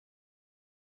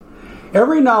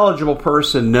Every knowledgeable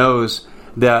person knows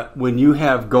that when you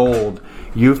have gold,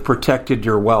 you've protected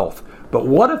your wealth. But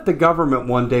what if the government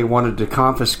one day wanted to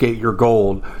confiscate your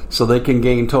gold so they can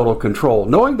gain total control,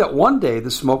 knowing that one day the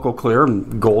smoke will clear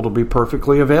and gold will be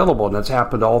perfectly available, and that's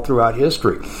happened all throughout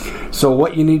history. So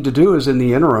what you need to do is, in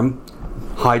the interim,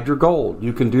 hide your gold.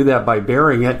 You can do that by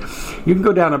burying it. You can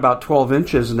go down about 12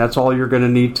 inches, and that's all you're going to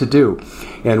need to do.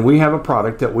 And we have a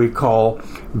product that we call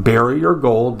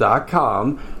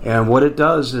buryyourgold.com, and what it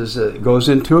does is it goes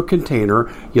into a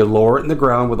container. You lower it in the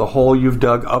ground with a hole you've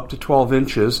dug up to 12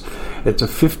 inches. It's a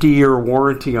 50-year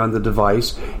warranty on the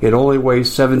device. It only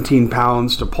weighs 17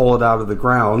 pounds to pull it out of the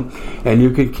ground, and you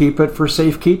can keep it for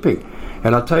safekeeping.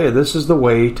 And I'll tell you, this is the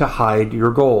way to hide your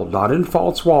gold, not in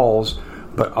false walls,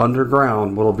 but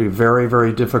underground. Will be very,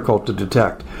 very difficult to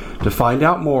detect. To find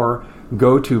out more,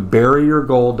 go to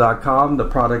buryyourgold.com. The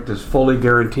product is fully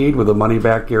guaranteed with a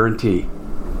money-back guarantee.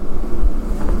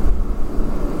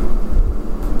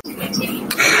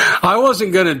 I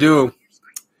wasn't going to do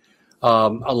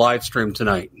a live stream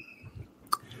tonight.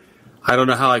 I don't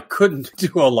know how I couldn't do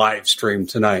a live stream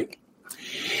tonight.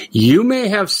 You may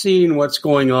have seen what's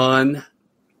going on.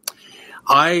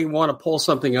 I want to pull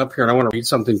something up here, and I want to read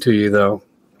something to you, though.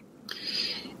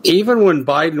 Even when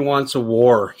Biden wants a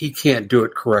war, he can't do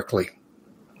it correctly.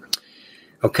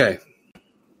 Okay.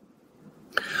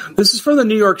 This is from the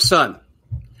New York Sun,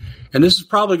 and this is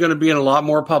probably going to be in a lot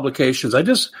more publications. I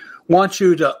just want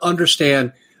you to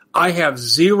understand I have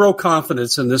zero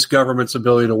confidence in this government's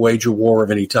ability to wage a war of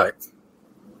any type.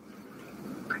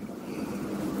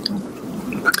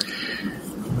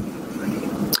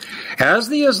 As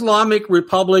the Islamic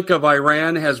Republic of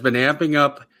Iran has been amping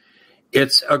up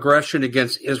its aggression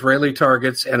against Israeli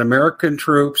targets, and American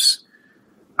troops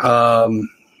have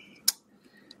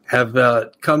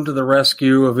come to the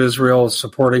rescue of Israel,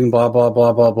 supporting blah, blah,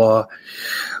 blah, blah, blah.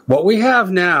 What we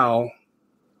have now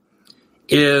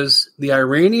is the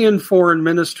Iranian foreign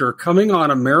minister coming on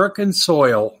American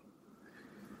soil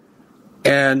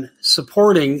and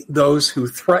supporting those who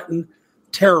threaten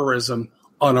terrorism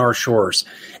on our shores.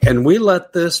 And we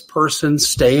let this person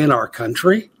stay in our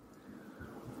country?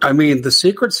 I mean, the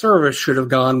Secret Service should have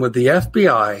gone with the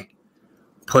FBI,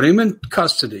 put him in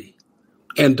custody,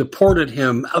 and deported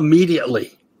him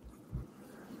immediately.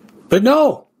 But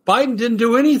no, Biden didn't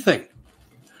do anything.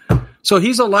 So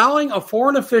he's allowing a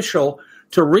foreign official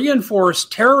to reinforce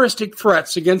terroristic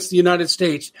threats against the United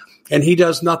States, and he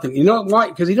does nothing. You know why?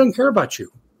 Because he doesn't care about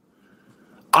you.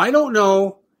 I don't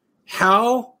know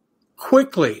how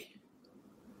quickly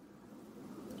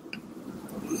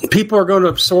people are going to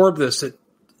absorb this.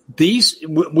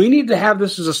 We need to have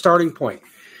this as a starting point.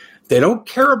 They don't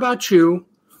care about you.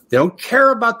 They don't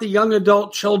care about the young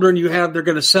adult children you have they're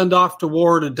going to send off to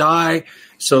war to die.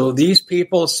 So these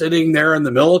people sitting there in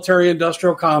the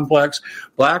military-industrial complex,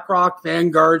 BlackRock,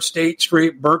 Vanguard, State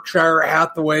Street, Berkshire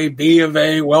Hathaway, B of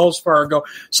A, Wells Fargo,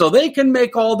 so they can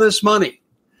make all this money,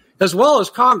 as well as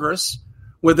Congress,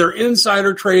 with their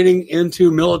insider trading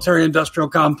into military-industrial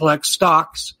complex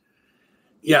stocks.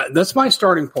 Yeah, that's my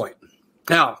starting point.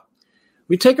 Now,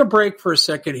 we take a break for a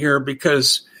second here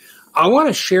because I want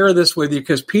to share this with you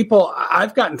because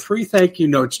I've gotten 3 thank you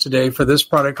notes today for this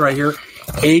product right here,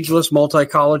 Ageless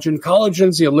Multi-Collagen.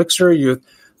 Collagen's the elixir of youth.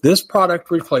 This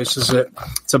product replaces it.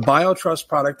 It's a BioTrust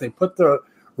product. They put the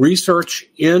research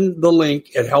in the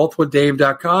link at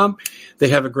healthwithdave.com. They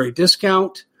have a great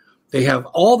discount. They have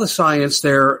all the science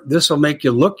there. This will make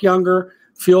you look younger,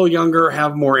 feel younger,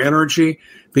 have more energy,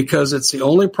 because it's the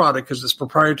only product, because it's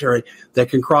proprietary, that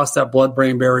can cross that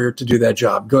blood-brain barrier to do that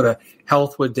job. Go to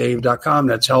healthwithdave.com.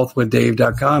 That's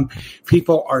healthwithdave.com.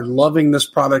 People are loving this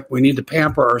product. We need to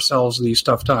pamper ourselves in these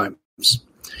tough times.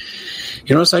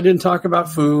 You notice I didn't talk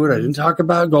about food. I didn't talk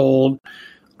about gold.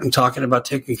 I'm talking about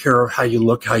taking care of how you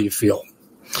look, how you feel.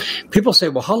 People say,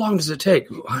 well, how long does it take?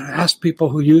 I ask people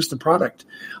who use the product.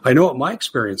 I know what my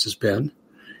experience has been.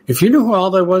 If you knew who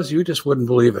all that was, you just wouldn't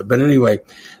believe it. But anyway,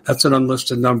 that's an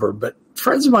unlisted number. But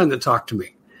friends of mine that talk to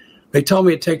me, they tell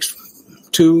me it takes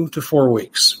 2 to 4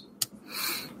 weeks.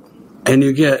 And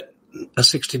you get a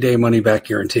 60-day money-back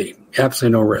guarantee.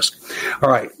 Absolutely no risk. All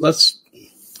right, let's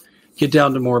get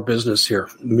down to more business here.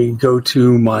 Let me go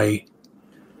to my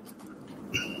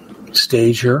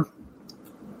stage here.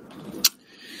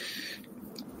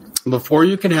 Before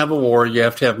you can have a war, you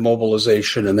have to have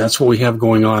mobilization, and that's what we have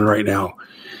going on right now.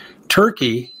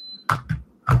 Turkey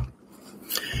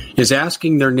is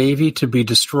asking their navy to be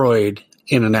destroyed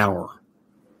in an hour.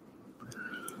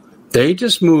 They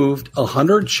just moved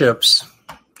 100 ships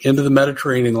into the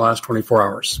Mediterranean in the last 24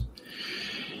 hours.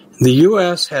 The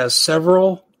U.S. has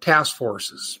several task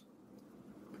forces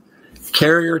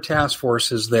Carrier task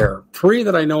force is there. 3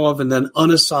 that I know of, and then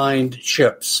unassigned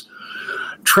ships.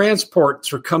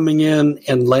 Transports are coming in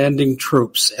and landing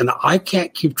troops, and I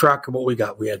can't keep track of what we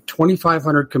got. We had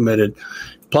 2,500 committed,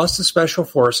 plus the special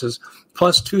forces,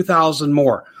 plus 2,000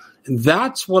 more. And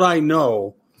that's what I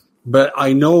know, but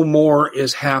I know more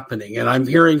is happening, and I'm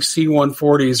hearing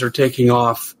C-140s are taking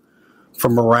off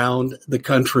from around the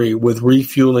country with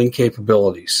refueling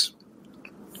capabilities.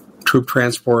 Troop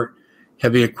transport,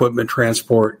 heavy equipment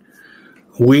transport.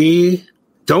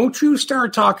 Don't you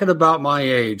start talking about my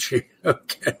age.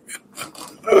 Okay.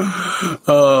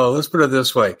 Oh, let's put it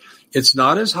this way. It's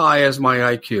not as high as my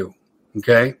IQ.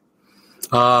 Okay.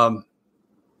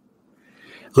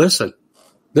 Listen,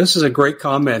 this is a great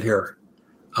comment here.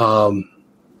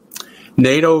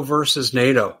 NATO versus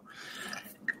NATO.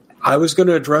 I was going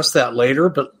to address that later,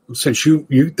 but since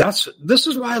this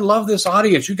is why I love this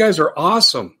audience. You guys are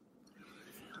awesome.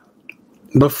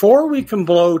 Before we can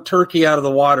blow Turkey out of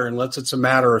the water unless it's a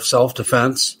matter of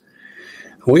self-defense,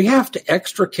 we have to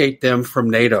extricate them from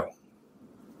NATO.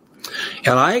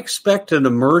 And I expect an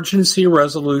emergency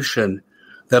resolution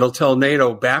that'll tell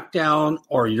NATO back down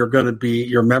or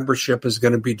your membership is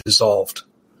going to be dissolved.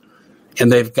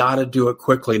 And they've got to do it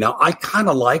quickly. Now, I kind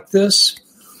of like this,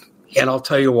 and I'll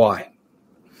tell you why.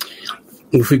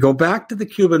 If we go back to the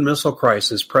Cuban Missile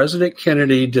Crisis, President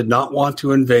Kennedy did not want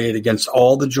to invade against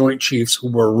all the Joint Chiefs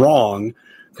who were wrong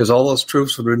because all those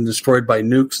troops would have been destroyed by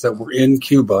nukes that were in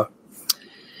Cuba.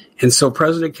 And so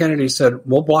President Kennedy said,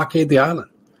 we'll blockade the island.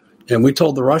 And we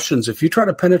told the Russians, if you try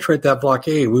to penetrate that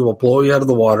blockade, we will blow you out of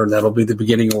the water, and that'll be the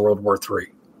beginning of World War III.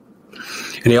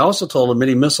 And he also told them,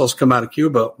 any missiles come out of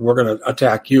Cuba, we're going to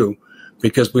attack you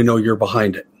because we know you're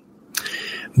behind it.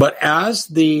 But as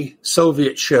the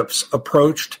Soviet ships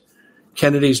approached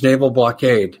Kennedy's naval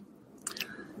blockade,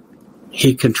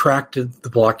 he contracted the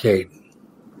blockade.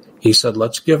 He said,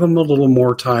 let's give him a little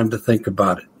more time to think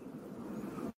about it.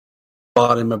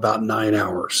 Bought him about 9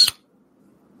 hours.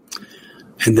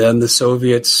 And then the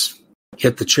Soviets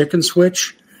hit the chicken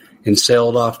switch and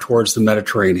sailed off towards the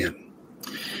Mediterranean.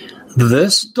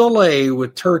 This delay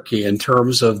with Turkey in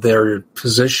terms of their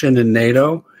position in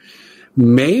NATO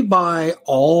may buy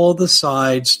all the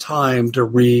sides time to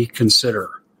reconsider.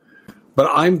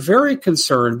 But I'm very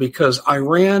concerned because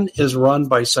Iran is run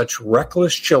by such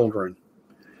reckless children.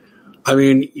 I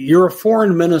mean, you're a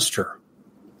foreign minister.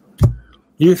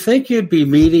 You think you'd be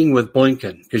meeting with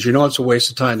Blinken, because you know it's a waste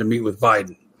of time to meet with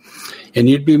Biden. And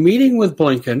you'd be meeting with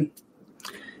Blinken,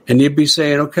 and you'd be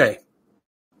saying, okay,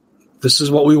 this is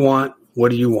what we want. What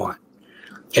do you want?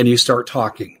 And you start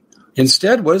talking.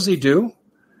 Instead, what does he do?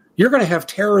 You're going to have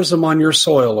terrorism on your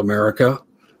soil, America,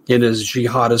 in his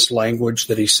jihadist language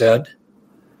that he said.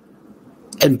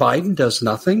 And Biden does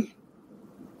nothing.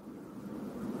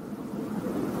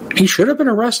 He should have been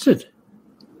arrested.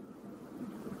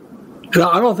 And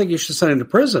I don't think you should send him to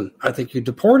prison. I think you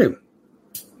deport him.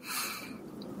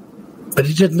 But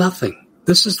he did nothing.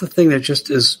 This is the thing that just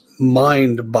is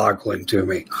mind-boggling to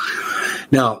me.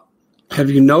 Now, have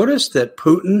you noticed that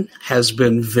Putin has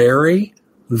been very,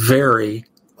 very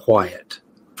quiet?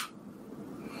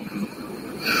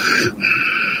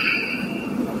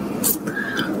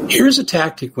 Here's a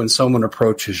tactic when someone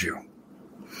approaches you,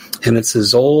 and it's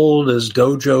as old as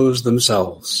dojos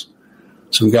themselves.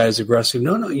 Some guy's aggressive.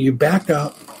 No, you back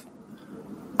up.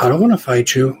 I don't want to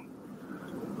fight you.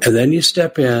 And then you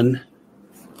step in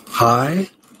high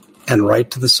and right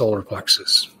to the solar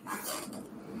plexus.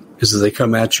 Because as they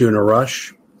come at you in a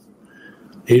rush,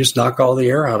 you just knock all the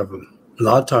air out of them. A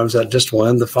lot of times that just will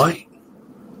end the fight.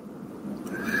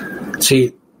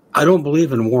 See, I don't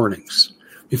believe in warnings.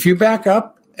 If you back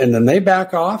up and then they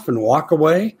back off and walk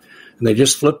away and they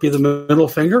just flip you the middle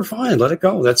finger, fine, let it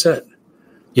go. That's it.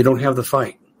 You don't have the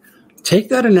fight. Take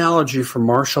that analogy from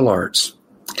martial arts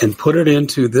and put it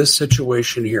into this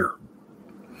situation here.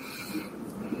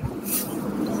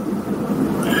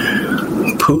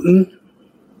 Putin,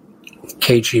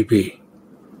 KGB.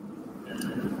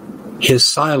 His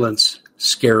silence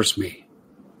scares me.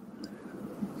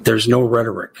 There's no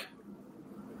rhetoric.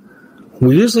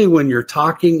 Usually when you're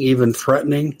talking, even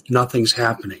threatening, nothing's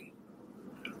happening.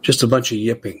 Just a bunch of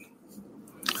yipping.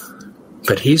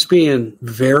 But he's being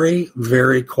very,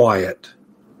 very quiet.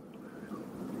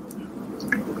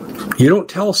 You don't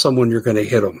tell someone you're going to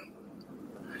hit them.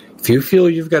 If you feel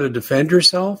you've got to defend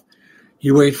yourself,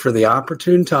 you wait for the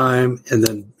opportune time and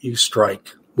then you strike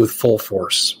with full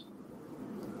force.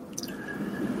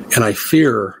 And I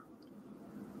fear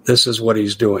this is what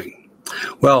he's doing.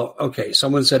 Well, okay,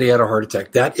 someone said he had a heart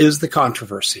attack. That is the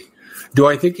controversy. Do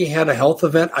I think he had a health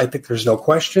event? I think there's no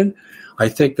question. I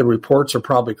think the reports are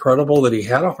probably credible that he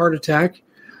had a heart attack,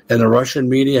 and the Russian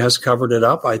media has covered it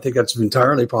up. I think that's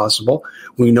entirely possible.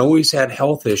 We know he's had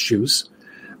health issues.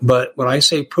 But when I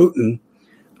say Putin,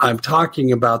 I'm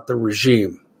talking about the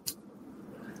regime.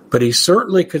 But he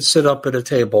certainly could sit up at a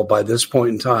table by this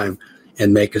point in time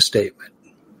and make a statement.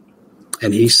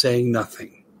 And he's saying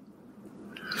nothing.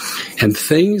 And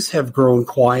things have grown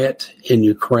quiet in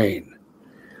Ukraine.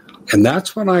 And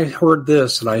that's when I heard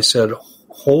this and I said,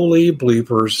 holy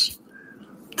bleepers,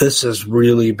 this is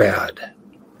really bad.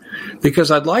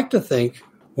 Because I'd like to think,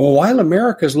 well, while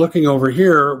America's looking over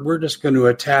here, we're just going to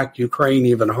attack Ukraine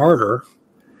even harder.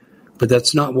 But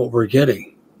that's not what we're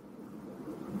getting.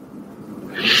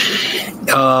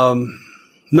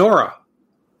 Nora,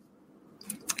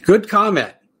 good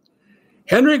comment.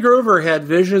 Henry Groover had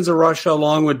visions of Russia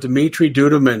along with Dmitry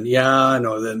Duduman. Yeah, I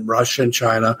know. Then Russia and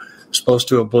China supposed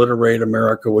to obliterate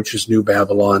America, which is New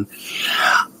Babylon.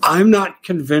 I'm not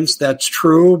convinced that's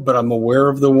true, but I'm aware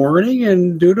of the warning,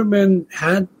 and Duduman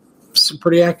had some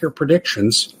pretty accurate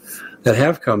predictions that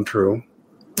have come true.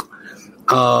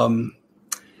 I'm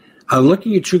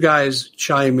looking at you guys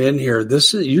chime in here.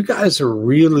 You guys are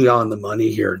really on the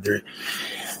money here.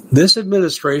 This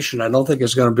administration, I don't think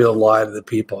is going to be able to lie to the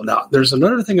people. Now, there's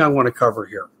another thing I want to cover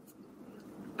here.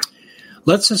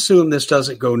 Let's assume this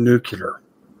doesn't go nuclear,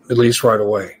 at least right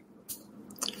away.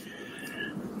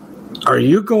 Are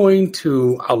you going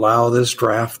to allow this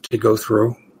draft to go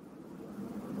through?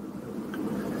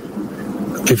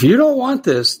 If you don't want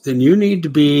this, then you need to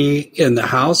be in the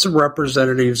House of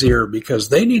Representatives here, because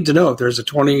they need to know if there's a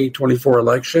 2024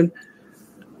 election,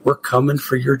 we're coming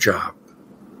for your job.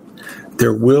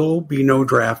 There will be no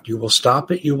draft. You will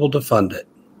stop it. You will defund it.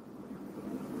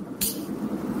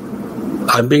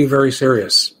 I'm being very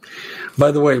serious. By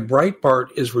the way, Breitbart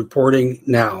is reporting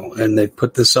now, and they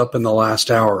put this up in the last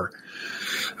hour.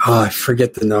 I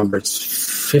forget the number.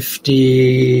 It's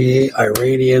 50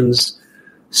 Iranians,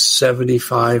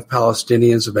 75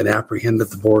 Palestinians have been apprehended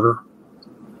at the border.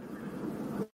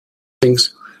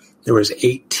 There was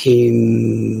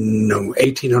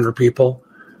 1,800 people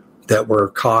that were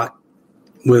caught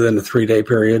within a 3-day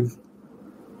period.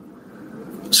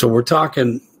 So we're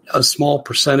talking a small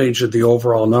percentage of the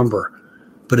overall number,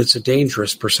 but it's a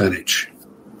dangerous percentage.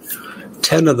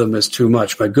 10 of them is too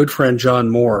much. My good friend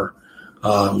John Moore,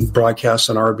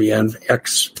 broadcasts on RBN,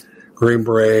 ex-Green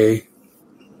Beret,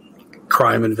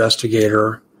 crime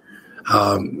investigator.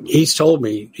 He's told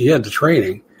me, he had the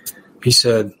training. He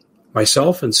said,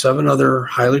 myself and 7 other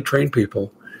highly trained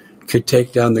people could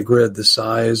take down the grid the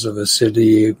size of a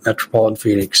city, metropolitan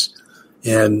Phoenix,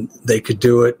 and they could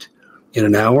do it in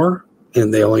an hour,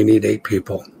 and they only need 8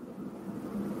 people.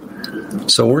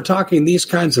 So we're talking these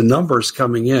kinds of numbers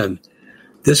coming in.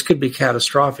 This could be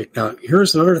catastrophic. Now,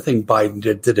 here's another thing Biden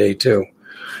did today, too.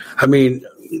 I mean,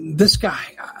 this guy,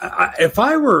 if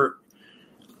I were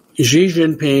Xi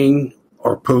Jinping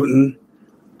or Putin,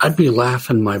 I'd be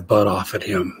laughing my butt off at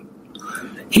him.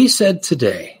 He said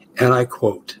today, and I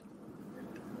quote,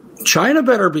 China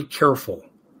better be careful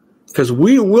because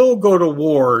we will go to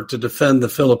war to defend the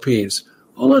Philippines.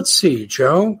 Well, let's see,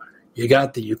 Joe. You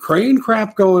got the Ukraine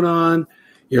crap going on.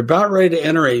 You're about ready to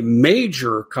enter a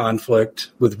major conflict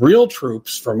with real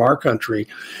troops from our country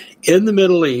in the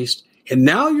Middle East. And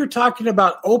now you're talking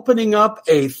about opening up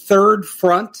a third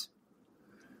front.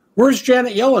 Where's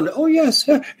Janet Yellen? Oh, yes,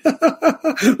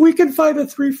 we can fight a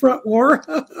 3-front war.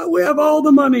 We have all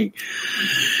the money.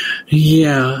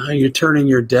 Yeah, you're turning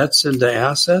your debts into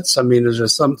assets. I mean, is there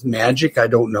some magic I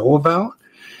don't know about?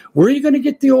 Where are you going to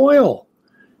get the oil?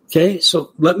 Okay,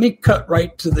 so let me cut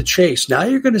right to the chase. Now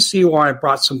you're going to see why I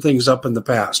brought some things up in the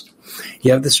past.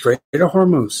 You have the Strait of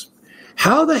Hormuz.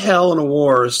 How the hell in a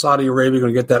war is Saudi Arabia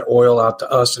going to get that oil out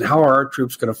to us, and how are our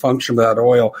troops going to function without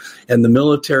oil? And the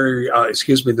military,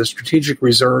 the strategic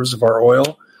reserves of our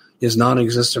oil is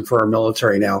non-existent for our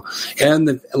military now. And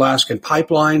the Alaskan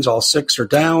pipelines, all 6 are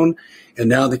down, and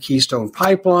now the Keystone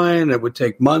Pipeline, it would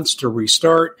take months to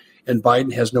restart, and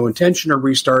Biden has no intention of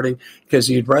restarting because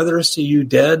he'd rather see you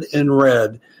dead in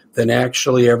red than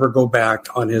actually ever go back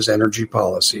on his energy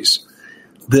policies.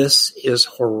 This is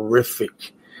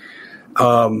horrific.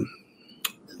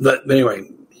 Anyway,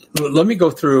 let me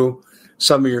go through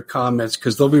some of your comments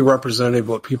because they'll be representative of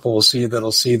what people will see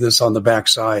that'll see this on the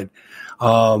backside.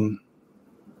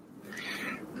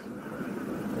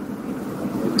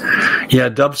 Yeah,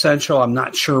 Dub Central, I'm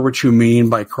not sure what you mean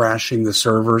by crashing the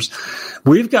servers.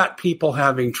 We've got people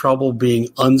having trouble being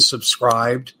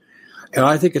unsubscribed, and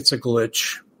I think it's a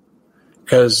glitch.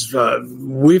 because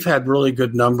we've had really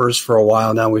good numbers for a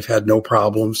while now. We've had no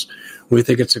problems. We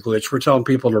think it's a glitch. We're telling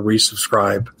people to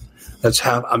resubscribe.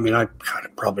 I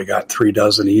probably got 3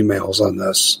 dozen emails on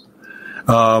this.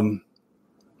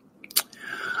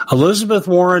 Elizabeth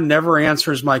Warren never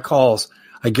answers my calls.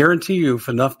 I guarantee you, if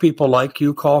enough people like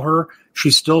you call her,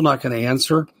 she's still not going to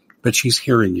answer, but she's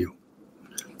hearing you.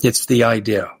 It's the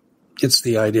idea. It's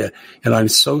the idea. And I'm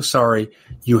so sorry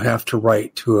you have to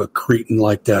write to a cretin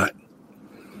like that.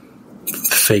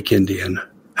 Fake Indian.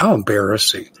 How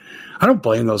embarrassing. I don't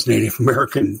blame those Native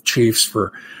American chiefs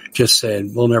for just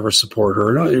saying, we'll never support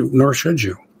her, nor should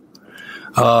you.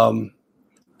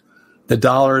 The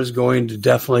dollar is going to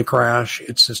definitely crash.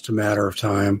 It's just a matter of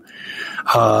time.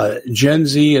 Gen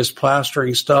Z is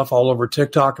plastering stuff all over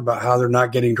TikTok about how they're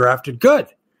not getting drafted. Good,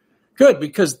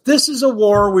 because this is a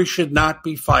war we should not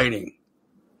be fighting.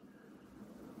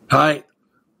 All right.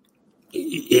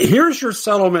 Here's your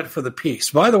settlement for the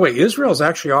peace. By the way, Israel's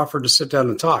actually offered to sit down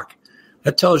and talk.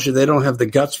 That tells you they don't have the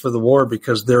guts for the war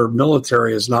because their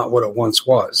military is not what it once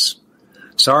was.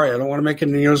 Sorry, I don't want to make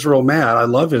any Israel mad. I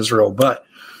love Israel, but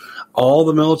all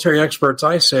the military experts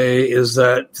I say is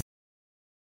that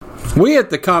we at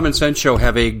the Common Sense Show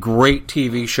have a great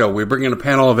TV show. We bring in a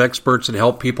panel of experts and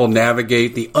help people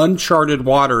navigate the uncharted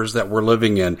waters that we're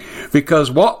living in.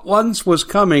 Because what once was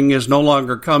coming is no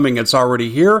longer coming. It's already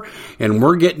here, and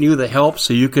we're getting you the help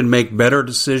so you can make better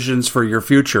decisions for your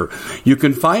future. You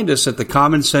can find us at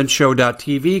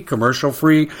thecommonsenseshow.tv,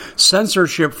 commercial-free,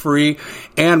 censorship-free,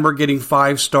 and we're getting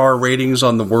 5-star ratings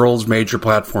on the world's major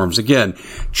platforms. Again,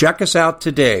 check us out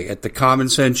today at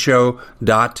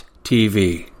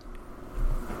thecommonsenseshow.tv.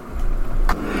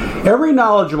 Every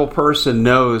knowledgeable person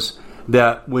knows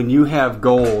that when you have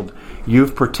gold,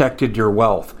 you've protected your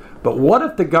wealth. But what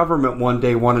if the government one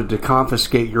day wanted to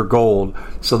confiscate your gold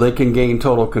so they can gain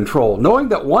total control, knowing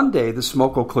that one day the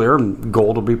smoke will clear and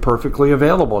gold will be perfectly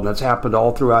available, and that's happened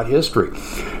all throughout history.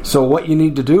 So what you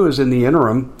need to do is, in the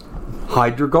interim,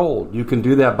 hide your gold. You can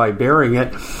do that by burying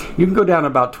it. You can go down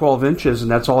about 12 inches, and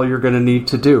that's all you're going to need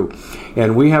to do.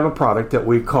 And we have a product that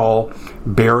we call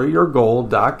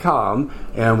buryyourgold.com,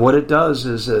 and what it does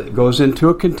is it goes into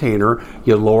a container.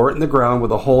 You lower it in the ground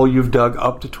with a hole you've dug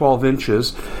up to 12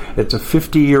 inches. It's a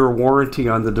 50-year warranty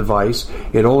on the device.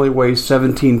 It only weighs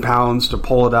 17 pounds to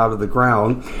pull it out of the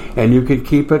ground, and you can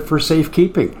keep it for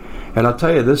safekeeping. And I'll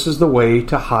tell you, this is the way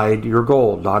to hide your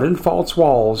gold, not in false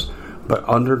walls, but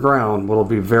underground. Will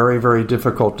be very, very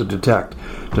difficult to detect.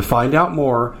 To find out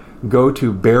more, go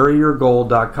to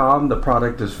buryyourgold.com. The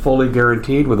product is fully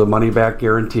guaranteed with a money-back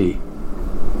guarantee.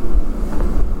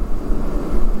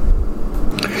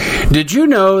 Did you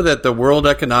know that the World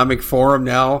Economic Forum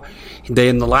now,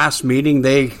 in the last meeting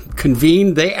they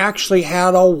convened, they actually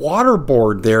had a water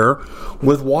board there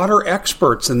with water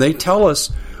experts, and they tell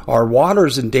us our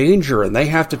water's in danger and they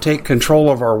have to take control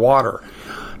of our water.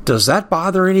 Does that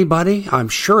bother anybody? I'm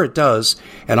sure it does.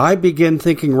 And I begin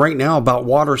thinking right now about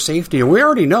water safety. And we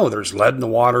already know there's lead in the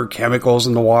water, chemicals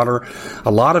in the water.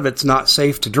 A lot of it's not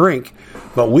safe to drink.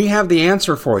 But we have the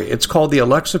answer for you. It's called the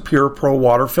Alexa Pure Pro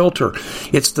Water Filter.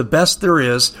 It's the best there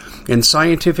is, and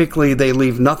scientifically they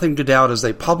leave nothing to doubt as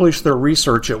they publish their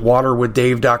research at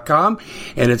waterwithdave.com,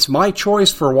 and it's my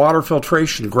choice for water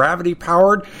filtration. Gravity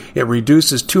powered, it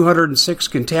reduces 206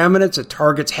 contaminants, it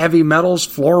targets heavy metals,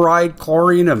 fluoride,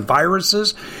 chlorine, and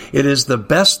viruses. It is the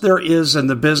best there is in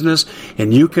the business,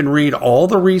 and you can read all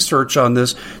the research on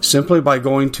this simply by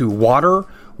going to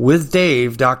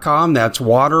waterwithdave.com. That's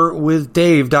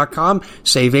waterwithdave.com.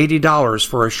 Save $80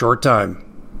 for a short time.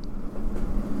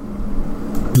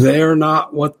 They're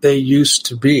not what they used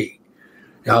to be.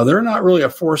 Now, they're not really a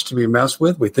force to be messed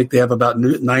with. We think they have about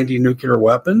 90 nuclear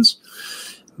weapons,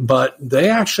 but they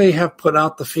actually have put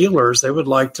out the feelers they would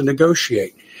like to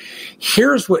negotiate.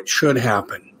 Here's what should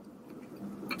happen.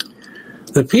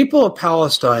 The people of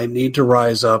Palestine need to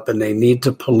rise up, and they need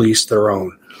to police their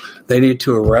own. They need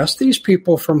to arrest these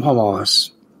people from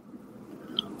Hamas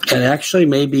and actually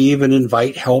maybe even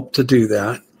invite help to do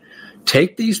that.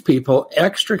 Take these people,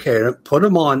 extricate them, put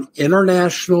them on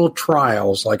international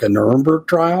trials like a Nuremberg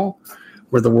trial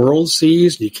where the world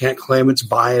sees, you can't claim it's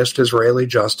biased Israeli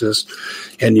justice,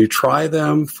 and you try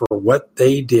them for what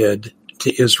they did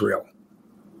to Israel.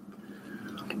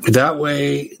 That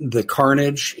way, the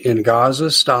carnage in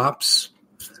Gaza stops.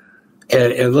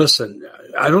 And listen,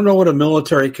 I don't know what a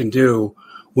military can do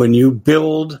when you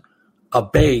build a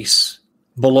base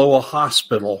below a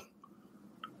hospital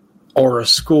or a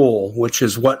school, which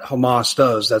is what Hamas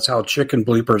does. That's how chicken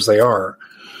bleepers they are.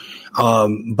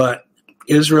 But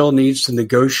Israel needs to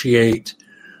negotiate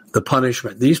the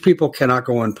punishment. These people cannot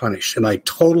go unpunished. And I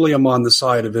totally am on the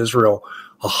side of Israel,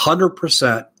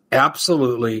 100%,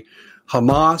 absolutely.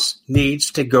 Hamas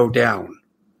needs to go down.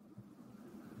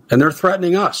 And they're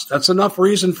threatening us. That's enough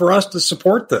reason for us to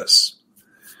support this.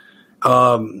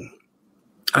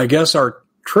 I guess our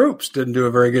troops didn't do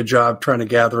a very good job trying to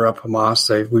gather up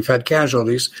Hamas. We've had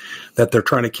casualties that they're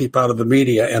trying to keep out of the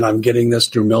media, and I'm getting this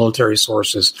through military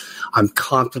sources. I'm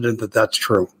confident that that's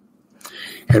true.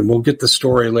 And we'll get the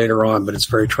story later on, but it's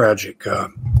very tragic.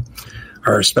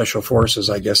 Our special forces,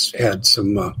 I guess, had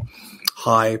some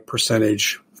high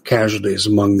percentage casualties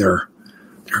among their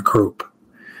group.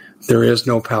 There is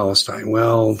no Palestine.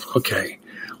 Well, okay.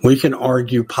 We can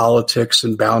argue politics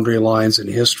and boundary lines and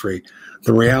history.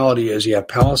 The reality is you have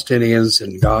Palestinians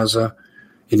in Gaza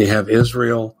and you have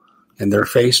Israel, and they're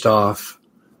faced off.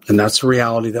 And that's the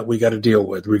reality that we got to deal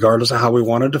with. Regardless of how we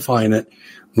want to define it,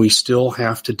 we still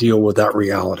have to deal with that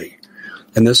reality.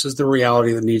 And this is the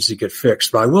reality that needs to get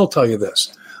fixed. But I will tell you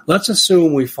this. Let's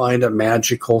assume we find a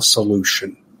magical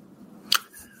solution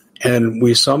and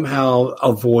we somehow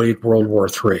avoid World War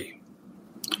III.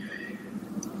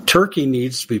 Turkey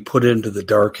needs to be put into the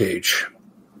dark age.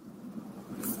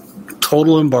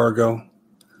 Total embargo,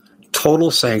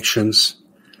 total sanctions.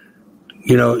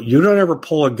 You know, you don't ever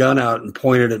pull a gun out and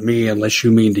point it at me unless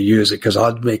you mean to use it, because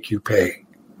I'll make you pay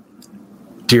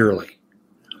dearly.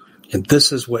 And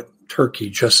this is what Turkey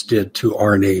just did to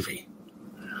our Navy.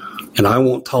 And I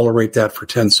won't tolerate that for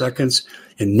 10 seconds,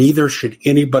 and neither should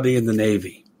anybody in the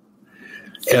Navy.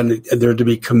 And they're to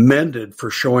be commended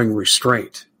for showing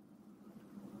restraint.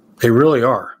 They really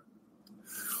are.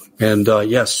 And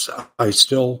yes, I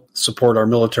still support our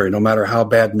military, no matter how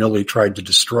bad Milley tried to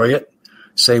destroy it.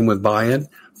 Same with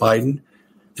Biden.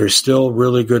 There's still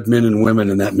really good men and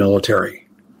women in that military.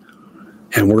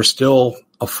 And we're still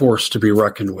a force to be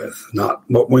reckoned with. Not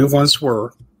what we once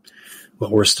were, but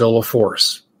we're still a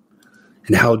force.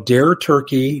 And how dare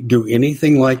Turkey do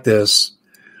anything like this?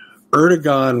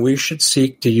 Erdogan, we should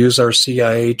seek to use our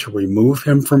CIA to remove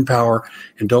him from power.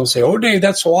 And don't say, oh, Dave,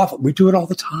 that's so awful. We do it all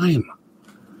the time.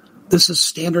 This is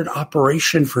standard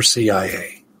operation for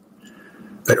CIA.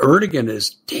 But Erdogan is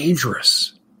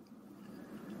dangerous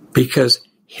because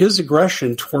his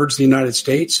aggression towards the United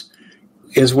States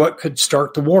is what could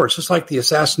start the war. It's just like the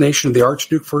assassination of the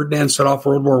Archduke Ferdinand set off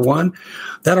World War I.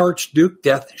 That Archduke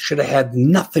death should have had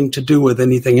nothing to do with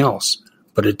anything else,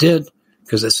 but it did,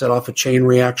 because it set off a chain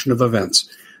reaction of events.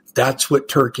 That's what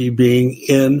Turkey being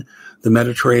in the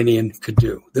Mediterranean could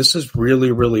do. This is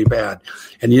really, really bad.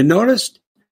 And you notice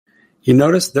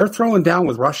they're throwing down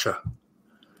with Russia.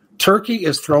 Turkey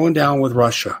is throwing down with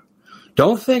Russia.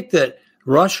 Don't think that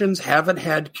Russians haven't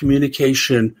had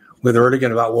communication with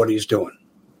Erdogan about what he's doing.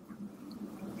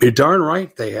 You're darn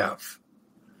right they have.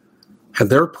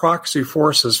 And their proxy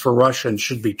forces for Russians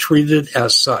should be treated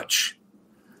as such.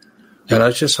 And I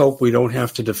just hope we don't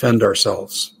have to defend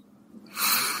ourselves.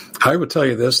 I would tell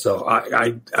you this, though.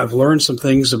 I've learned some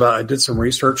things about, I did some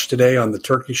research today on the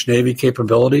Turkish Navy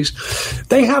capabilities.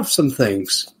 They have some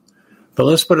things. But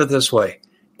let's put it this way.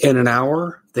 In an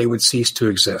hour, they would cease to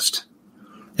exist.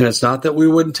 And it's not that we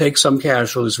wouldn't take some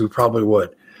casualties, we probably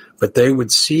would. But they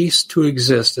would cease to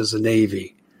exist as a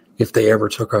Navy if they ever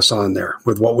took us on there.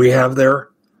 With what we have there,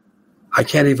 I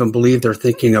can't even believe they're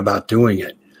thinking about doing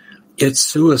it. It's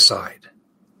suicide.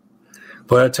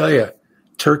 But I tell you,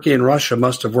 Turkey and Russia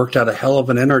must have worked out a hell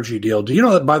of an energy deal. Do you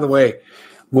know that, by the way,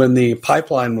 when the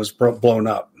pipeline was blown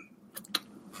up,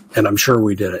 and I'm sure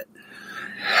we did it,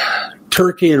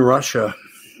 Turkey and Russia,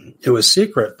 it was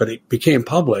secret, but it became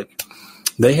public.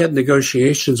 They had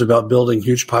negotiations about building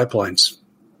huge pipelines.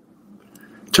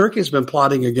 Turkey's been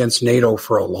plotting against NATO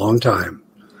for a long time.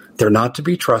 They're not to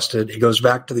be trusted. It goes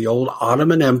back to the old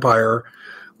Ottoman Empire,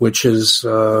 which is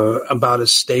about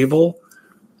as stable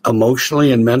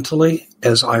emotionally and mentally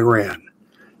as Iran.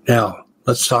 Now,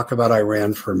 let's talk about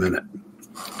Iran for a minute.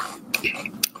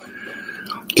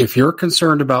 If you're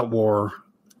concerned about war,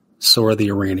 so are the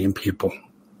Iranian people.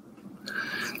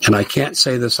 And I can't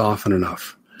say this often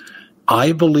enough.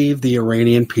 I believe the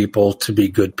Iranian people to be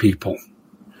good people.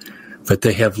 But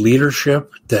they have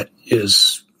leadership that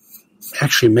is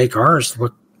actually make ours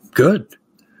look good.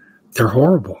 They're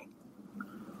horrible.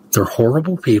 They're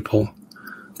horrible people.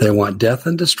 They want death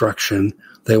and destruction.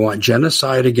 They want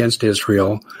genocide against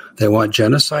Israel. They want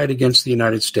genocide against the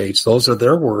United States. Those are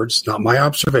their words, not my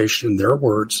observation, their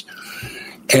words.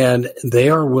 And they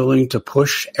are willing to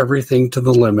push everything to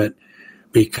the limit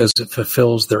because it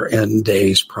fulfills their end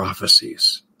days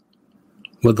prophecies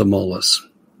with the mullahs.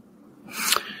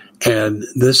 And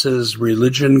this is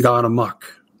religion gone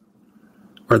amok.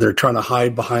 or they're trying to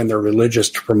hide behind their religious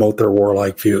to promote their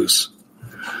warlike views.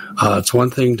 It's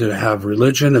one thing to have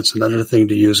religion. It's another thing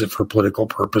to use it for political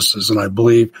purposes. And I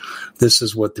believe this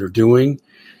is what they're doing.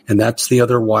 And that's the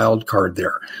other wild card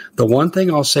there. The one thing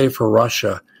I'll say for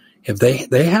Russia, if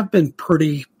they have been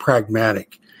pretty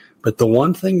pragmatic, but the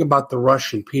one thing about the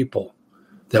Russian people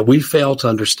that we fail to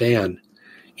understand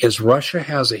is Russia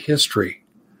has a history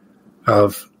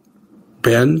of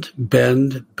bend,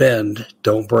 bend, bend,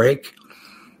 don't break,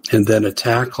 and then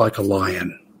attack like a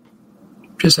lion.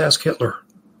 Just ask Hitler.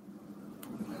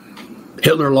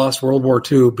 Hitler lost World War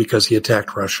II because he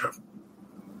attacked Russia.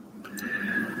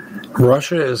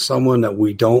 Russia is someone that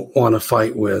we don't want to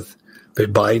fight with,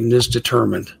 but Biden is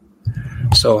determined.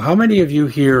 So how many of you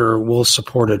here will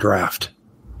support a draft?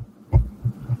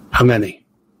 How many?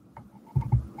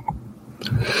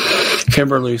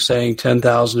 Kimberly saying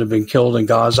 10,000 have been killed in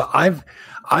Gaza.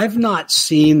 I've not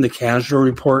seen the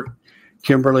casualty report,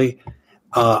 Kimberly.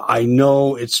 I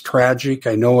know it's tragic.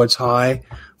 I know it's high,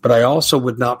 but I also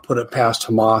would not put it past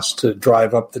Hamas to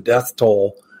drive up the death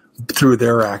toll through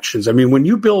their actions. I mean, when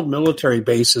you build military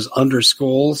bases under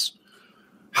schools,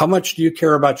 how much do you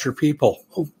care about your people?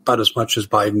 Oh, about as much as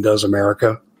Biden does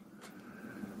America.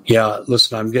 Yeah,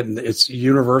 listen, it's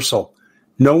universal.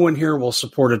 No one here will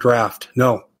support a draft.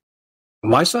 No.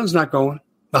 My son's not going.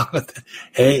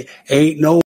 Hey, ain't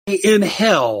no way in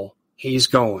hell he's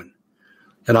going.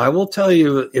 And I will tell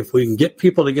you, if we can get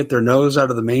people to get their nose out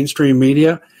of the mainstream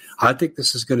media, I think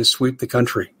this is going to sweep the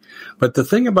country. But the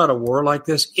thing about a war like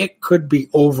this, it could be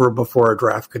over before a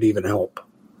draft could even help.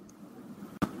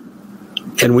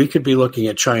 And we could be looking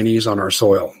at Chinese on our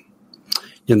soil.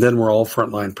 And then we're all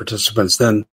frontline participants.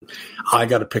 Then I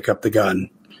got to pick up the gun.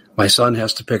 My son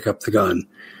has to pick up the gun.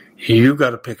 You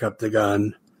got to pick up the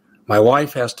gun. My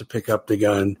wife has to pick up the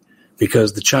gun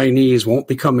because the Chinese won't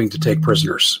be coming to take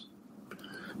prisoners.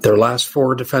 Their last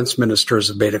 4 defense ministers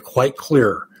have made it quite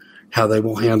clear how they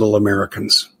will handle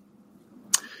Americans.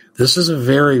 This is a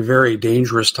very, very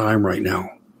dangerous time right now.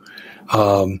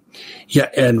 And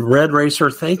Red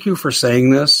Racer, thank you for saying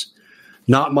this.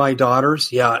 Not my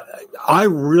daughters. Yeah, I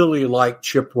really like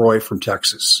Chip Roy from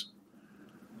Texas.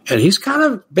 And he's kind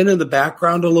of been in the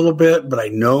background a little bit, but I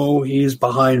know he's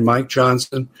behind Mike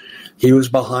Johnson. He was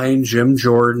behind Jim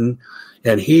Jordan.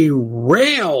 And he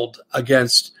railed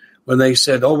against when they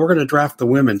said, oh, we're going to draft the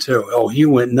women too. Oh, he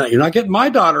went, no, you're not getting my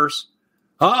daughters.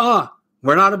 We're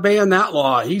not obeying that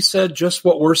law. He said just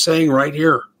what we're saying right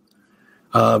here.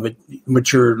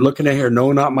 But you're looking at here,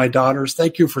 no, not my daughters.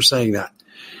 Thank you for saying that.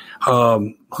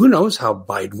 Who knows how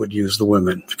Biden would use the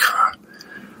women? God.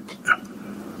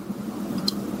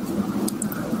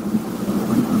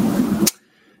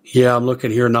 Yeah, I'm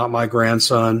looking here, not my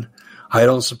grandson. I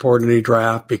don't support any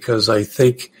draft because I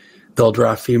think they'll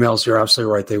draft females. You're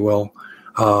absolutely right, they will.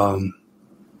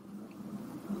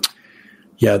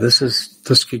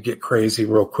 This could get crazy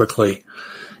real quickly.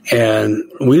 And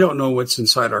we don't know what's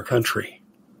inside our country.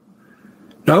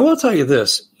 Now, I will tell you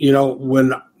this. You know,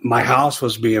 when my house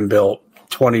was being built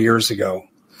 20 years ago,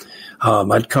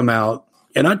 I'd come out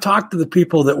and I'd talk to the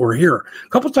people that were here. A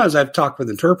couple of times I've talked with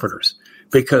interpreters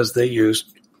because they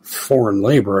used foreign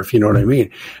labor, if you know what I mean.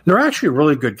 And they're actually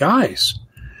really good guys.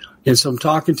 And so I'm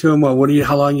talking to them, well,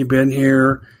 how long you been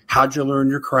here? How'd you learn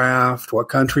your craft? What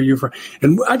country are you from?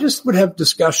 And I just would have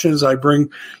discussions. I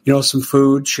bring, some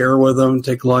food, share with them,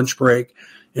 take lunch break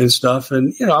and stuff.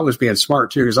 And, I was being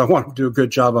smart too, because I wanted to do a good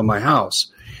job on my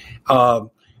house.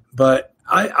 But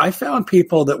I found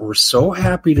people that were so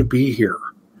happy to be here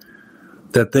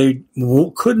that they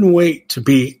couldn't wait to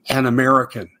be an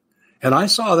American. And I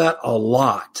saw that a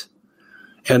lot.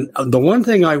 And the one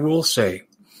thing I will say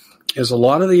is a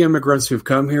lot of the immigrants who've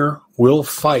come here will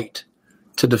fight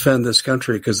to defend this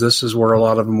country because this is where a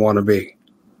lot of them want to be.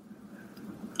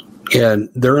 And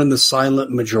they're in the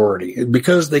silent majority.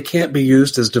 Because they can't be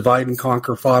used as divide and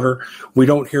conquer fodder, we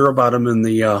don't hear about them in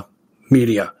the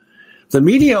media. The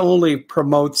media only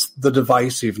promotes the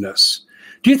divisiveness.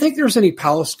 Do you think there's any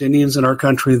Palestinians in our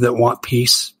country that want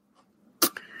peace?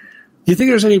 Do you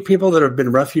think there's any people that have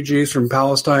been refugees from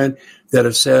Palestine that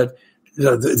have said,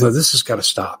 no, this has got to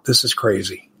stop. This is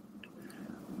crazy.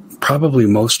 Probably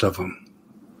most of them.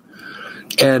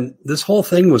 And this whole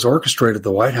thing was orchestrated at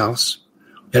the White House.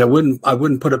 And I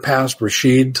wouldn't put it past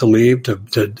Rashid Tlaib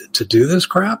to do this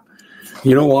crap.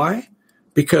 You know why?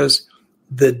 Because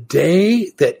the day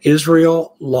that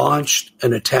Israel launched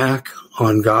an attack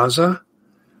on Gaza,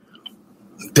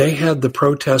 they had the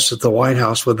protests at the White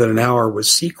House within an hour with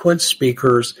sequenced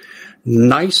speakers,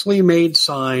 nicely made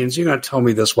signs. You're going to tell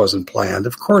me this wasn't planned.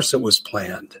 Of course it was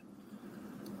planned.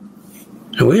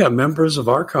 And we have members of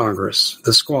our Congress,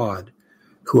 the squad,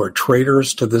 who are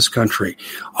traitors to this country.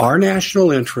 Our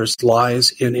national interest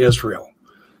lies in Israel.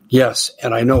 Yes,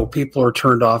 and I know people are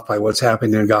turned off by what's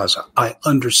happening in Gaza. I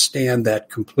understand that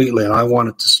completely, and I want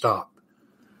it to stop.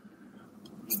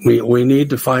 We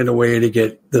need to find a way to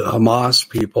get the Hamas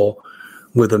people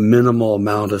with a minimal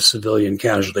amount of civilian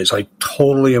casualties. I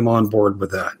totally am on board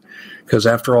with that, because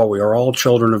after all, we are all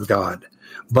children of God.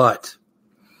 But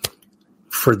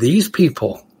for these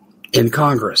people in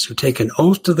Congress who take an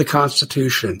oath to the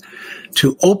Constitution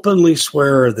to openly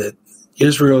swear that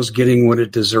Israel is getting what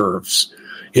it deserves,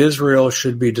 Israel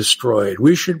should be destroyed,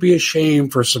 we should be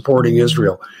ashamed for supporting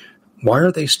Israel, why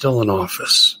are they still in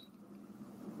office?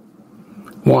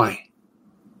 Why?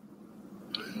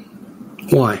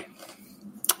 Why?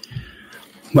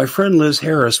 My friend Liz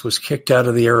Harris was kicked out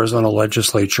of the Arizona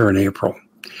legislature in April.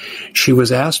 She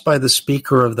was asked by the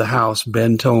Speaker of the House,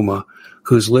 Ben Toma,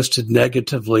 who's listed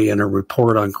negatively in a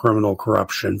report on criminal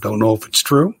corruption. Don't know if it's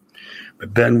true,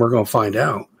 but Ben, we're going to find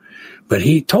out. But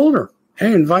he told her,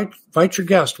 hey, invite your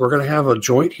guest. We're going to have a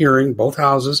joint hearing, both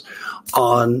houses,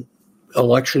 on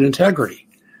election integrity.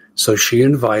 So she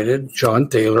invited John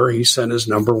Thaler. He sent his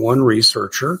number one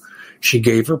researcher. She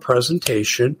gave her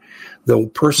presentation. The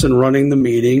person running the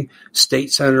meeting,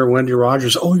 State Senator Wendy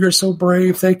Rogers, oh, you're so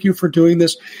brave. Thank you for doing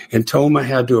this. And Toma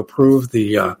had to approve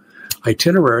the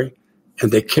itinerary,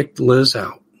 and they kicked Liz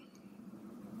out.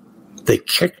 They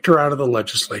kicked her out of the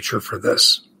legislature for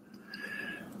this.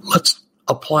 Let's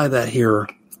apply that here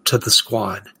to the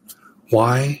squad.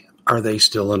 Why are they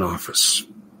still in office?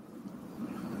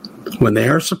 When they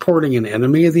are supporting an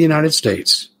enemy of the United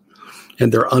States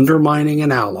and they're undermining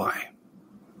an ally.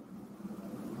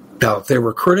 Now, if they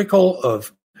were critical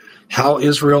of how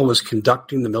Israel was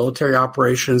conducting the military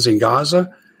operations in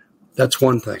Gaza, that's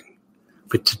one thing.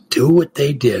 But to do what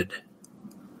they did.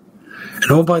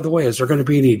 And oh, by the way, is there going to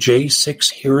be any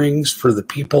J6 hearings for the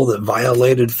people that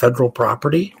violated federal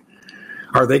property?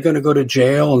 Are they going to go to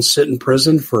jail and sit in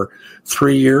prison for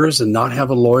 3 years and not have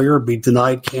a lawyer, be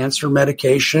denied cancer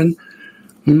medication,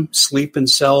 sleep in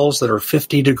cells that are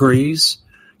 50 degrees?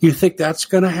 You think that's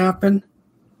going to happen?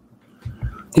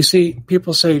 You see,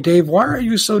 people say, Dave, why are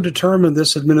you so determined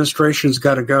this administration's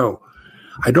got to go?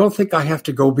 I don't think I have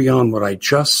to go beyond what I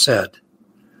just said.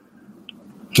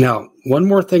 Now, one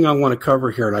more thing I want to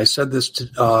cover here, and I said this in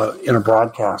a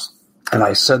broadcast, and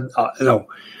I said,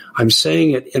 I'm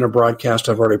saying it in a broadcast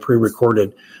I've already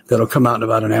pre-recorded that'll come out in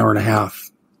about an hour and a half.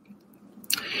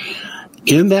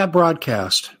 In that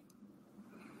broadcast,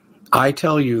 I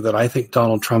tell you that I think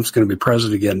Donald Trump's going to be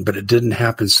president again, but it didn't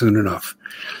happen soon enough.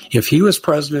 If he was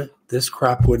president, this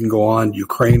crap wouldn't go on.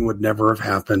 Ukraine would never have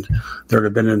happened. There would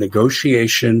have been a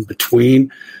negotiation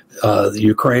between the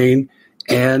Ukraine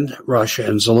and Russia,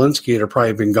 and Zelensky would have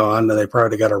probably been gone, and they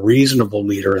probably got a reasonable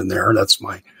leader in there. That's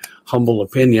my humble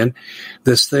opinion.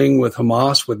 This thing with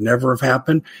Hamas would never have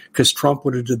happened because Trump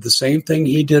would have did the same thing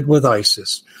he did with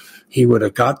ISIS. He would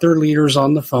have got their leaders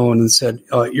on the phone and said,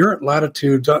 you're at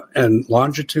latitude and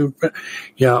longitude.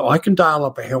 Yeah, I can dial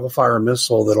up a Hellfire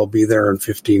missile that'll be there in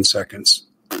 15 seconds.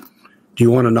 Do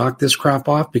you want to knock this crap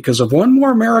off? Because if one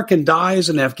more American dies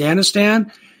in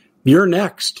Afghanistan, you're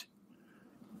next.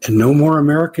 And no more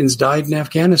Americans died in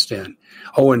Afghanistan.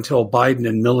 Oh, until Biden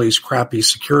and Milley's crappy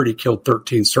security killed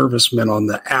 13 servicemen on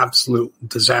the absolute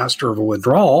disaster of a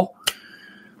withdrawal.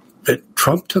 But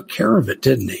Trump took care of it,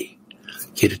 didn't he?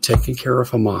 He'd have taken care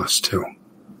of Hamas, too.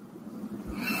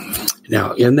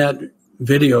 Now, in that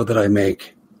video that I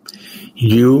make,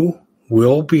 you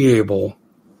will be able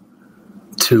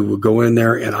to go in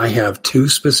there, and I have 2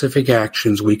 specific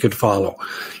actions we could follow.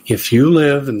 If you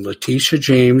live in Letitia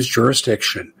James'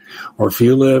 jurisdiction, or if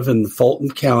you live in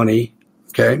Fulton County,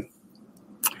 okay,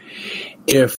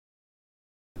 The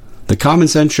Common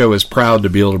Sense Show is proud to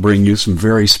be able to bring you some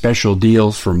very special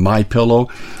deals from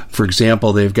MyPillow. For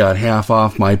example, they've got half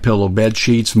off MyPillow bed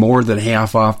sheets, more than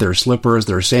half off their slippers,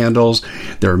 their sandals,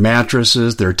 their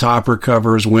mattresses, their topper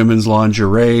covers, women's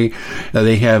lingerie.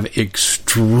 They have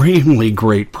extremely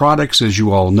great products, as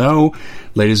you all know.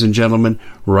 Ladies and gentlemen,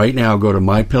 right now go to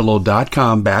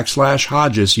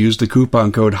mypillow.com/Hodges. Use the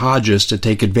coupon code Hodges to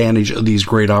take advantage of these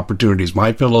great opportunities.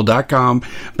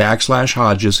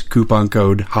 mypillow.com/Hodges, coupon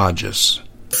code Hodges.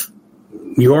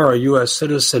 You are a U.S.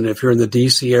 citizen. If you're in the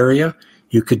D.C. area,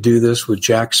 you could do this with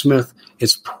Jack Smith.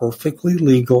 It's perfectly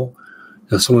legal.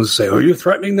 Now, someone will say, are you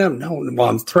threatening them? No, well,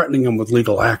 I'm threatening them with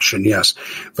legal action, yes.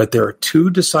 But there are 2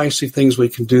 decisive things we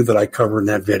can do that I cover in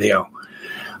that video.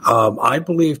 I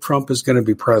believe Trump is going to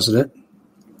be president.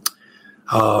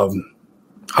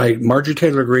 Marjorie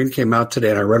Taylor Greene came out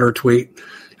today, and I read her tweet.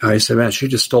 And I said, man, she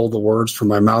just stole the words from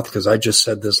my mouth because I just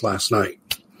said this last night.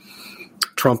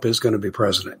 Trump is going to be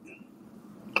president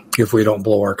if we don't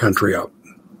blow our country up.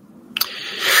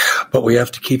 But we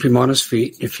have to keep him on his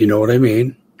feet, if you know what I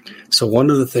mean. So one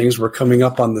of the things, we're coming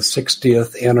up on the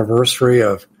 60th anniversary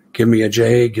of Give Me a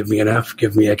J, Give Me an F,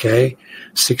 Give Me a K,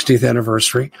 60th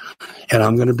anniversary. And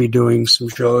I'm going to be doing some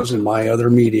shows in my other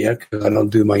media because I don't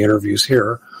do my interviews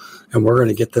here. And we're going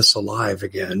to get this alive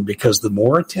again, because the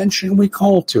more attention we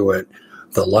call to it,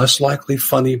 the less likely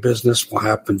funny business will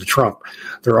happen to Trump.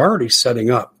 They're already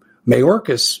setting up.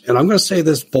 Mayorkas, and I'm going to say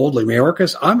this boldly,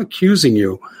 Mayorkas, I'm accusing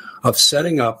you of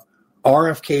setting up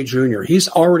RFK Jr. He's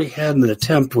already had an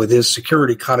attempt with his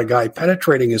security, caught a guy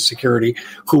penetrating his security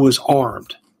who was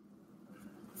armed.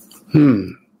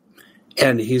 And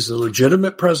he's a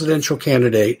legitimate presidential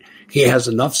candidate. He has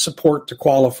enough support to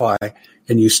qualify,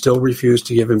 and you still refuse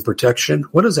to give him protection?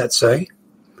 What does that say?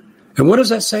 And what does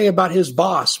that say about his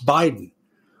boss, Biden,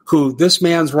 who this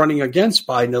man's running against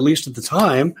Biden, at least at the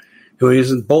time, who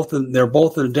isn't they're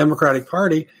both in the Democratic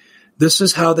Party. This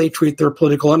is how they treat their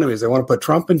political enemies. They want to put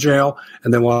Trump in jail,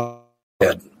 and they want him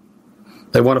dead.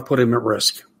 They want to put him at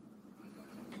risk.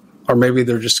 Or maybe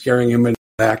they're just scaring him into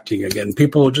acting again.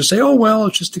 People will just say, oh, well,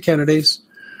 it's just the Kennedys.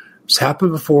 It's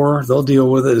happened before. They'll deal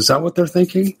with it. Is that what they're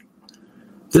thinking?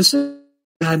 This is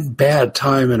a bad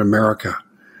time in America.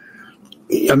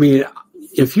 I mean,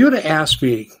 if you had asked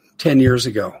me 10 years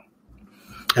ago,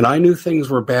 and I knew things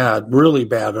were bad, really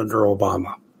bad under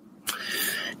Obama,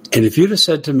 and if you'd have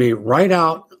said to me, write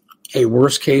out a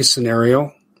worst case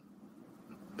scenario,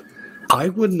 I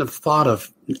wouldn't have thought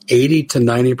of 80 to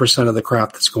 90% of the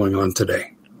crap that's going on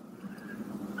today.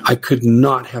 I could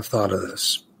not have thought of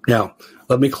this. Now,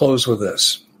 let me close with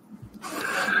this.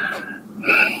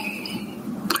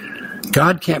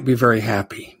 God can't be very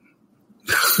happy.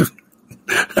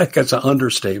 That's an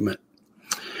understatement.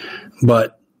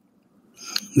 But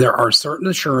there are certain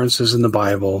assurances in the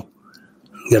Bible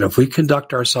that if we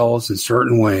conduct ourselves in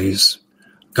certain ways,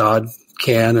 God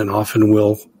can and often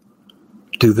will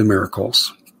do the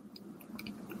miracles.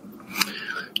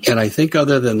 And I think,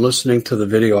 other than listening to the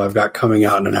video I've got coming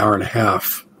out in an hour and a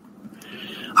half,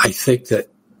 I think that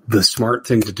the smart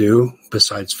thing to do,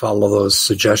 besides follow those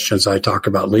suggestions I talk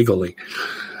about legally,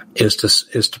 is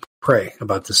to pray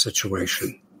about the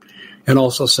situation. And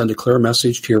also send a clear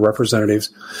message to your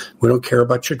representatives. We don't care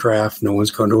about your draft. No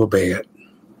one's going to obey it.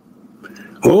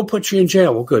 We'll put you in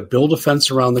jail. Well, good. Build a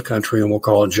fence around the country and we'll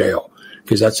call it jail,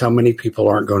 because that's how many people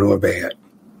aren't going to obey it.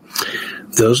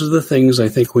 Those are the things I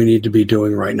think we need to be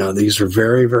doing right now. These are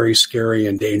very, very scary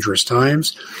and dangerous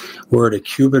times. We're at a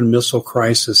Cuban Missile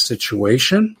Crisis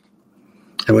situation.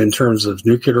 And in terms of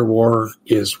nuclear war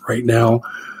is right now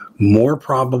more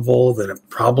probable than it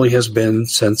probably has been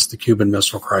since the Cuban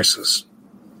Missile Crisis.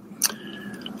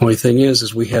 Only thing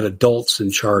is we had adults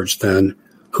in charge then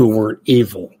who weren't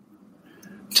evil.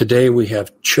 Today we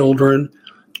have children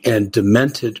and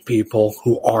demented people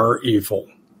who are evil.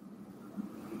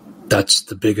 That's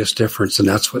the biggest difference, and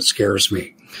that's what scares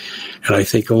me. And I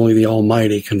think only the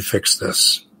Almighty can fix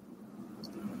this.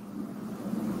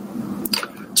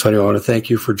 So anyway, I want to thank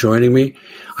you for joining me.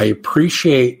 I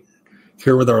appreciate,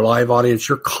 here with our live audience,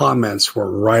 your comments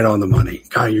were right on the money.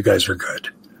 God, you guys are good.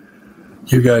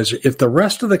 You guys, if the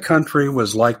rest of the country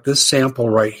was like this sample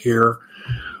right here,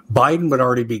 Biden would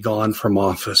already be gone from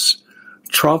office.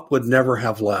 Trump would never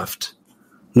have left.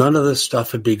 None of this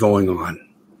stuff would be going on.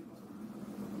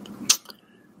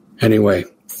 Anyway,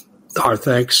 our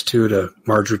thanks to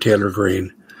Marjorie Taylor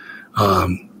Greene.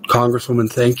 Congresswoman,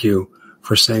 thank you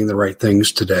for saying the right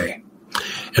things today.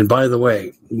 And by the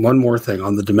way, one more thing.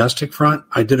 On the domestic front,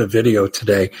 I did a video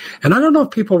today, and I don't know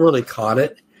if people really caught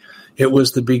it. It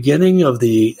was the beginning of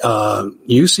the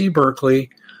UC Berkeley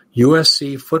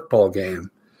USC football game.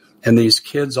 And these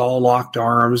kids all locked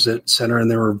arms at center,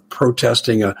 and they were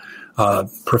protesting a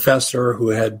professor who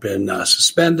had been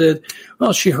suspended.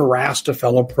 Well, she harassed a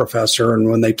fellow professor, and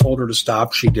when they told her to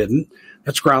stop, she didn't.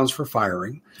 That's grounds for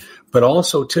firing. But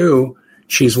also, too,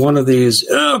 she's one of these,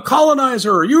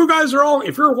 colonizer. You guys are all,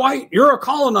 if you're white, you're a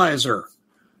colonizer.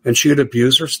 And she would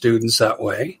abuse her students that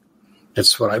way.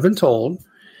 That's what I've been told.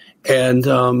 And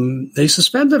they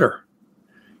suspended her.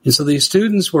 And so these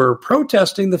students were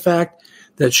protesting the fact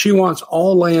that she wants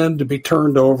all land to be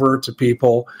turned over to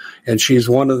people, and she's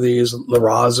one of these La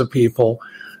Raza people.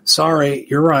 Sorry,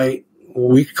 you're right.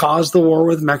 We caused the war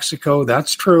with Mexico.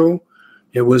 That's true.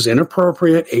 It was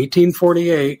inappropriate,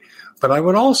 1848. But I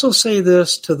would also say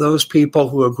this to those people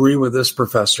who agree with this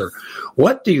professor.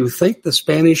 What do you think the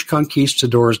Spanish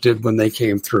conquistadors did when they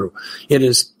came through? It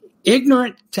is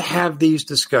ignorant to have these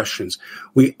discussions.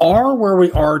 We are where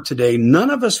we are today. None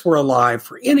of us were alive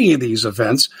for any of these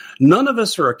events. None of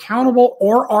us are accountable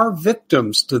or are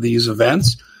victims to these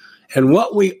events. And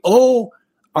what we owe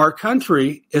our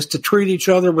country is to treat each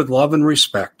other with love and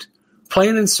respect.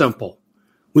 Plain and simple.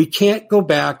 We can't go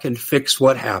back and fix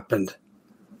what happened.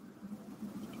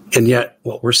 And yet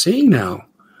what we're seeing now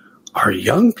are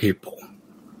young people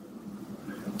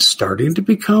starting to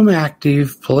become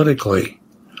active politically.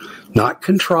 Not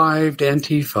contrived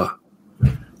Antifa,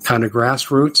 kind of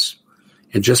grassroots.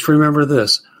 And just remember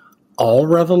this, all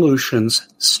revolutions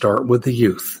start with the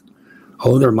youth.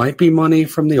 Oh, there might be money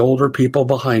from the older people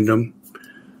behind them,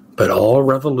 but all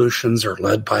revolutions are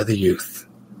led by the youth.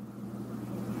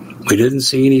 We didn't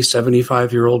see any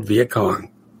 75-year-old Viet Cong.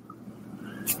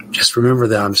 Just remember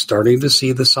that. I'm starting to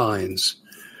see the signs.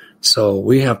 So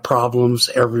we have problems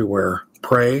everywhere.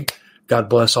 Pray. God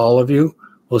bless all of you.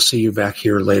 We'll see you back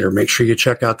here later. Make sure you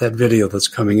check out that video that's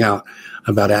coming out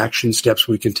about action steps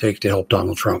we can take to help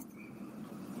Donald Trump.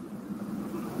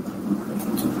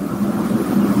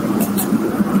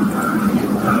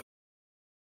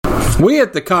 We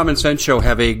at the Common Sense Show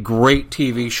have a great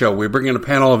TV show. We bring in a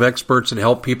panel of experts and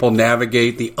help people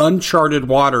navigate the uncharted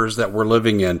waters that we're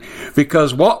living in.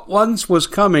 Because what once was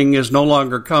coming is no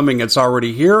longer coming. It's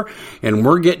already here, and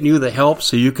we're getting you the help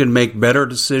so you can make better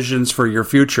decisions for your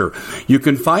future. You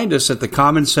can find us at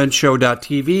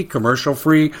thecommonsenseshow.tv,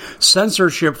 commercial-free,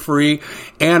 censorship-free,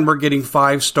 and we're getting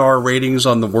 5-star ratings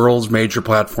on the world's major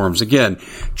platforms. Again,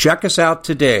 check us out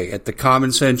today at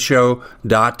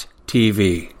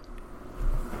thecommonsenseshow.tv.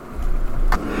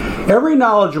 Every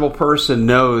knowledgeable person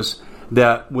knows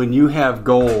that when you have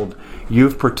gold,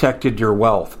 you've protected your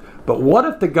wealth. But what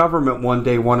if the government one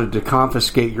day wanted to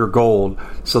confiscate your gold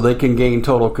so they can gain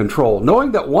total control,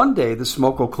 knowing that one day the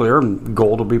smoke will clear and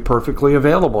gold will be perfectly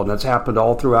available, and that's happened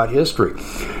all throughout history.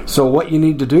 So what you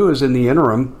need to do is, in the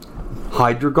interim,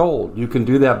 hide your gold. You can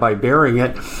do that by burying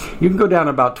it. You can go down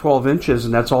about 12 inches,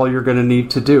 and that's all you're going to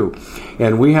need to do.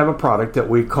 And we have a product that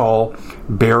we call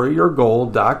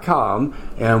buryyourgold.com,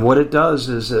 and what it does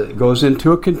is it goes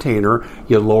into a container.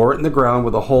 You lower it in the ground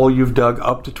with a hole you've dug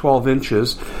up to 12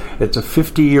 inches. It's a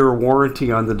 50-year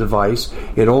warranty on the device.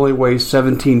 It only weighs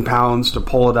 17 pounds to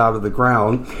pull it out of the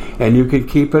ground, and you can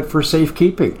keep it for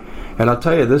safekeeping. And I'll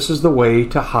tell you, this is the way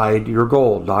to hide your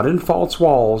gold, not in false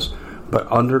walls, but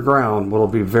underground, will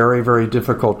be very, very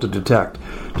difficult to detect.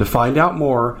 To find out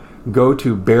more, go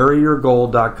to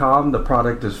buryyourgold.com. The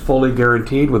product is fully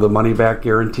guaranteed with a money-back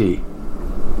guarantee.